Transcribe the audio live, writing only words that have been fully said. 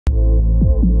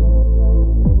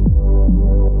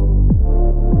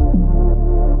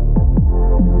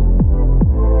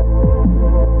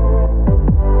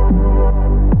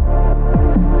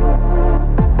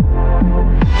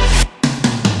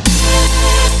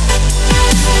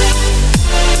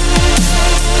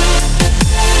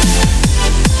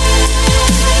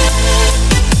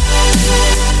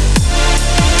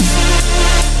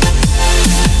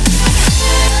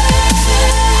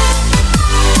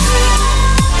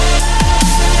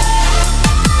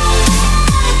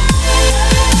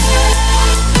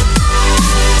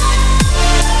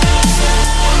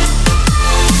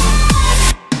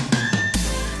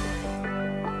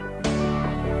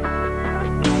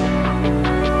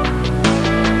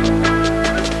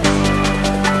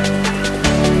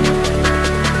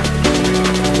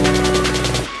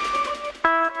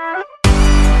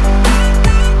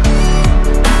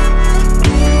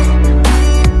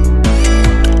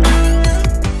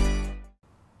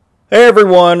Hey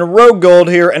everyone, RogueGold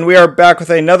here, and we are back with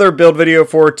another build video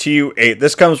for TU8.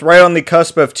 This comes right on the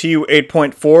cusp of TU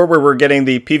 8.4, where we're getting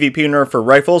the PvP nerf for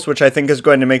rifles, which I think is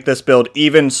going to make this build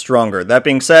even stronger. That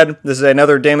being said, this is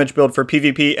another damage build for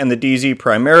PvP and the DZ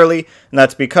primarily, and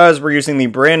that's because we're using the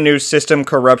brand new System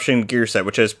Corruption gear set,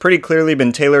 which has pretty clearly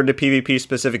been tailored to PvP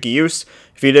specific use.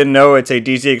 If you didn't know, it's a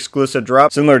DZ exclusive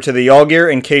drop, similar to the Y'all gear,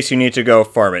 in case you need to go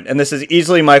farm it. And this is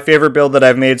easily my favorite build that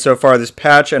I've made so far this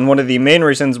patch, and one of the main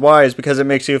reasons why is because it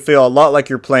makes you feel a lot like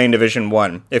you're playing Division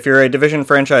 1. If you're a Division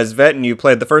franchise vet and you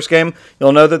played the first game,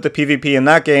 you'll know that the PvP in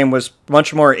that game was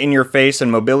much more in your face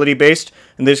and mobility based,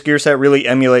 and this gear set really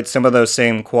emulates some of those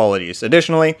same qualities.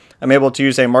 Additionally, I'm able to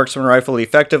use a marksman rifle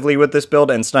effectively with this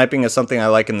build, and sniping is something I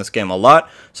like in this game a lot,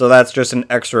 so that's just an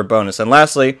extra bonus. And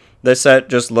lastly, this set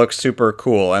just looks super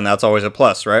cool, and that's always a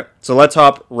plus, right? So let's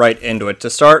hop right into it. To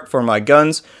start, for my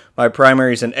guns, my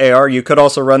primary is an AR. You could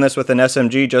also run this with an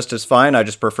SMG just as fine. I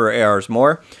just prefer ARs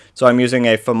more. So I'm using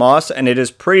a FAMAS, and it is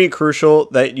pretty crucial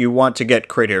that you want to get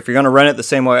crit here. If you're going to run it the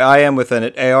same way I am with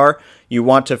an AR, you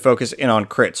want to focus in on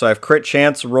crit. So I have crit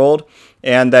chance rolled,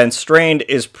 and then strained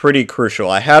is pretty crucial.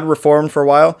 I had reformed for a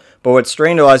while, but what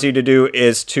strained allows you to do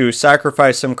is to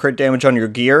sacrifice some crit damage on your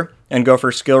gear and go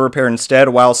for skill repair instead,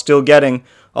 while still getting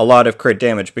a lot of crit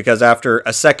damage, because after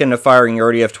a second of firing you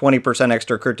already have 20%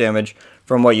 extra crit damage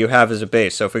from what you have as a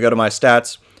base. So if we go to my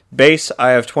stats, base, I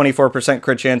have 24%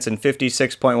 crit chance and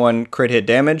 56.1 crit hit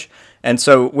damage, and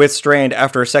so with strained,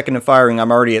 after a second of firing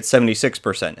I'm already at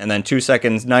 76%, and then 2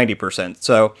 seconds 90%,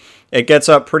 so it gets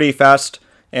up pretty fast.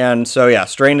 And so yeah,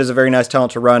 strained is a very nice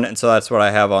talent to run, and so that's what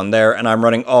I have on there, and I'm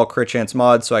running all crit chance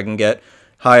mods so I can get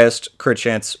highest crit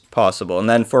chance possible. And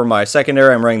then for my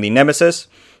secondary, I'm running the Nemesis,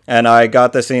 and I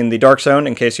got this in the Dark Zone.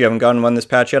 In case you haven't gotten one this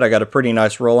patch yet, I got a pretty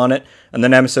nice roll on it, and the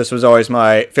Nemesis was always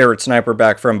my favorite sniper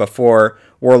back from before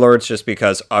Warlords, just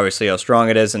because obviously how strong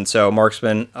it is, and so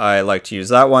Marksman, I like to use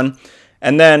that one.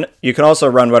 And then you can also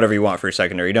run whatever you want for your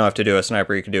secondary. You don't have to do a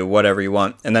sniper, you can do whatever you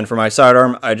want. And then for my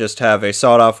sidearm, I just have a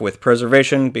sawed-off with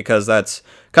preservation, because that's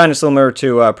kind of similar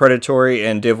to Predatory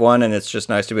in Div 1, and it's just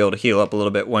nice to be able to heal up a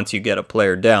little bit once you get a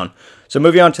player down. So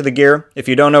moving on to the gear, if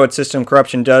you don't know what System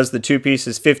Corruption does, the two-piece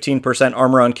is 15%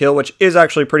 armor on kill, which is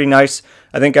actually pretty nice.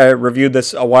 I think I reviewed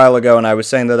this a while ago, and I was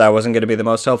saying that that wasn't going to be the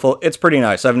most helpful. It's pretty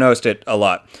nice. I've noticed it a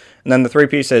lot. And then the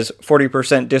three-piece is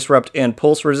 40% disrupt and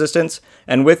pulse resistance,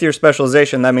 and with your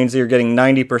specialization, that means that you're getting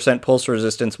 90% pulse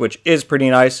resistance, which is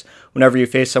pretty nice. Whenever you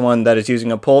face someone that is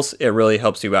using a pulse, it really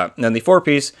helps you out. And then the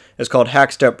four-piece is called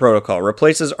Hack Step Protocol.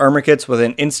 Replaces armor kits with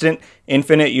an instant,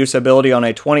 infinite use ability on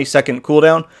a 20-second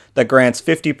cooldown that grants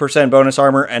 50% bonus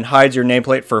armor and hides your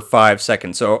nameplate for 5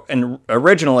 seconds. So, and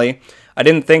originally, I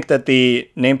didn't think that the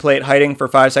nameplate hiding for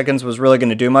 5 seconds was really going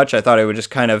to do much. I thought it would just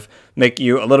kind of make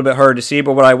you a little bit harder to see,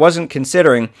 but what I wasn't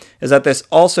considering is that this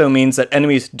also means that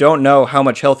enemies don't know how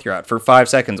much health you're at for 5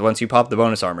 seconds once you pop the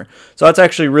bonus armor. So that's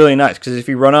actually really nice, because if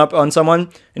you run up on someone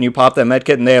and you pop that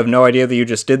medkit and they have no idea that you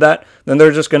just did that, then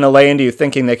they're just going to lay into you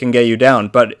thinking they can get you down,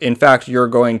 but in fact you're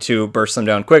going to burst them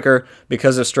down quicker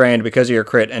because of strained, because of your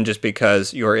crit, and just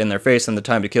because you're in their face and the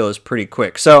time to kill is pretty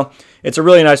quick. So it's a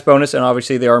really nice bonus, and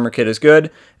obviously the armor kit is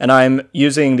good, and I'm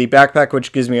using the backpack,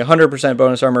 which gives me 100%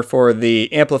 bonus armor for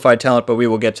the amplified talent, but we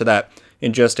will get to that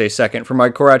in just a second. For my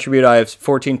core attribute, I have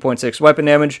 14.6 weapon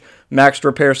damage, maxed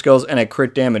repair skills, and a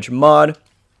crit damage mod.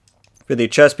 For the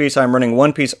chest piece, I'm running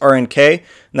one-piece RNK,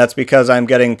 and that's because I'm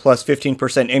getting plus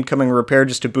 15% incoming repair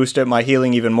just to boost up my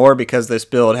healing even more, because this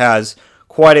build has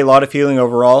quite a lot of healing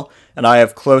overall, and I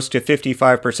have close to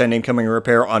 55% incoming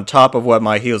repair on top of what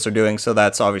my heals are doing, so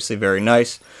that's obviously very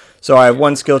nice. So I have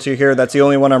one skill tier here. That's the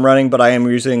only one I'm running, but I am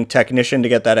using Technician to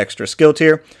get that extra skill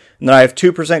tier. And then I have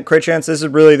 2% crit chance. This is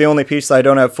really the only piece that I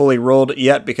don't have fully rolled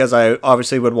yet, because I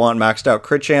obviously would want maxed out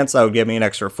crit chance. That would give me an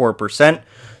extra 4%.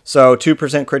 So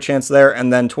 2% crit chance there,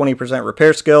 and then 20%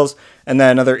 repair skills, and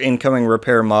then another incoming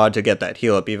repair mod to get that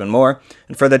heal up even more.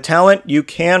 And for the talent, you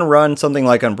can run something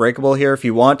like Unbreakable here if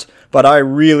you want, but I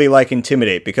really like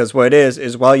Intimidate, because what it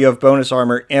is while you have bonus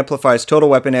armor, amplifies total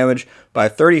weapon damage by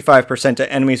 35%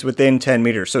 to enemies within 10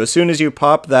 meters. So as soon as you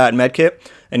pop that medkit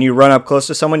and you run up close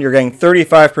to someone, you're getting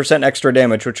 35% extra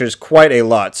damage, which is quite a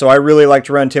lot. So I really like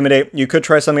to run Intimidate. You could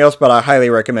try something else, but I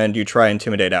highly recommend you try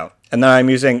Intimidate out. And then I'm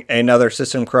using another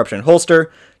System Corruption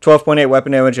holster, 12.8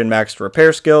 weapon damage and maxed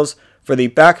repair skills. For the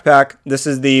backpack, this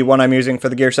is the one I'm using for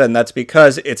the gear set, and that's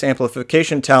because its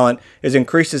amplification talent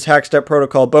increases Hack Step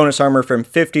Protocol bonus armor from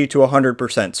 50 to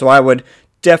 100%. So I would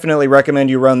definitely recommend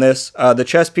you run this. The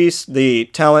chest piece, the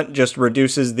talent just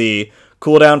reduces the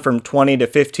cooldown from 20 to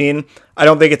 15. I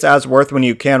don't think it's as worth when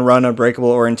you can run Unbreakable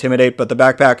or Intimidate, but the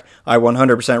backpack I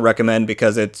 100% recommend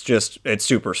because it's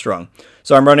super strong.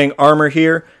 So I'm running armor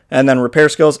here, and then repair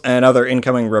skills and other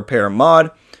incoming repair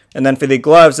mod. And then for the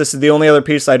gloves, this is the only other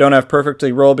piece I don't have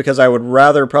perfectly rolled because I would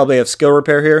rather probably have skill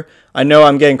repair here. I know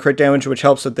I'm getting crit damage, which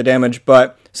helps with the damage,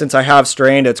 but since I have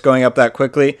strained, it's going up that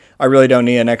quickly. I really don't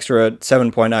need an extra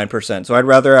 7.9%. So I'd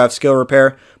rather have skill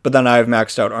repair, but then I have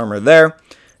maxed out armor there.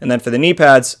 And then for the knee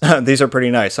pads, these are pretty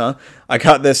nice, huh? I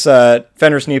got this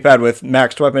Fenris knee pad with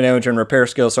maxed weapon damage and repair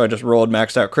skills, so I just rolled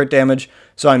maxed out crit damage.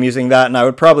 So I'm using that, and I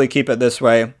would probably keep it this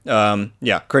way.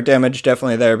 Yeah, crit damage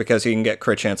definitely there because you can get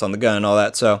crit chance on the gun and all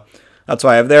that. So that's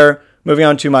why I have there. Moving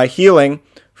on to my healing.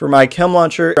 For my chem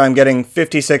launcher, I'm getting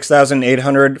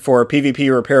 56,800 for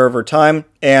PvP repair over time,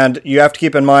 and you have to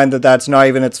keep in mind that that's not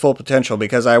even its full potential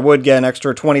because I would get an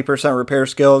extra 20% repair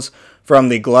skills from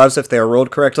the gloves if they are rolled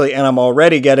correctly, and I'm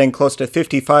already getting close to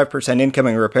 55%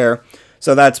 incoming repair.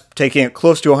 So that's taking it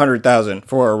close to 100,000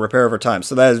 for repair over time.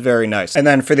 So that is very nice. And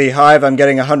then for the hive, I'm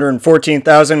getting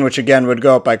 114,000, which again would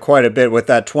go up by quite a bit with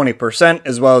that 20%,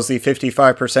 as well as the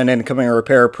 55% incoming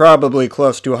repair, probably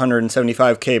close to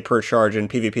 175k per charge in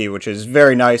PvP, which is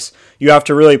very nice. You have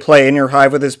to really play in your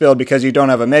hive with this build because you don't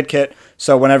have a medkit.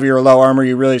 So whenever you're low armor,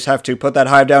 you really just have to put that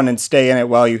hive down and stay in it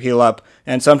while you heal up,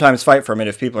 and sometimes fight from it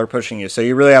if people are pushing you. So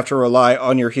you really have to rely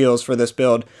on your heals for this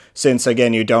build, since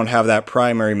again you don't have that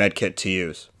primary medkit to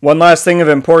use. One last thing of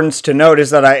importance to note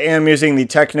is that I am using the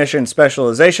Technician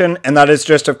specialization, and that is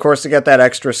just of course to get that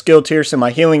extra skill tier so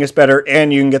my healing is better,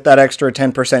 and you can get that extra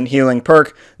 10% healing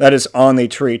perk that is on the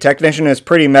tree. Technician is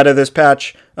pretty meta this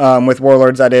patch, with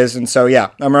Warlords that is, and so yeah,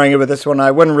 I'm running it with this one.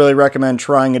 I wouldn't really recommend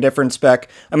trying a different spec.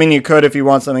 I mean, you could if you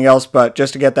want something else, but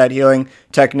just to get that healing,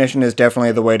 Technician is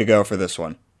definitely the way to go for this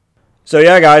one. So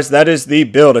yeah guys, that is the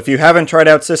build. If you haven't tried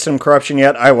out System Corruption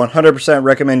yet, I 100%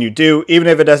 recommend you do. Even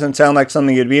if it doesn't sound like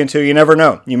something you'd be into, you never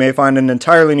know. You may find an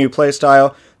entirely new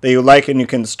playstyle that you like and you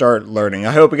can start learning.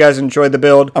 I hope you guys enjoyed the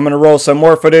build. I'm going to roll some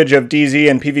more footage of DZ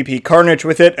and PvP Carnage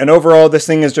with it, and overall this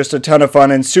thing is just a ton of fun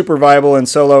and super viable in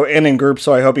solo and in group,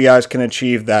 so I hope you guys can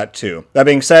achieve that too. That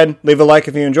being said, leave a like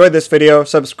if you enjoyed this video,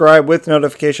 subscribe with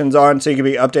notifications on so you can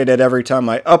be updated every time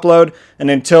I upload, and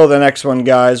until the next one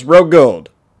guys, RogueGold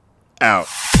out.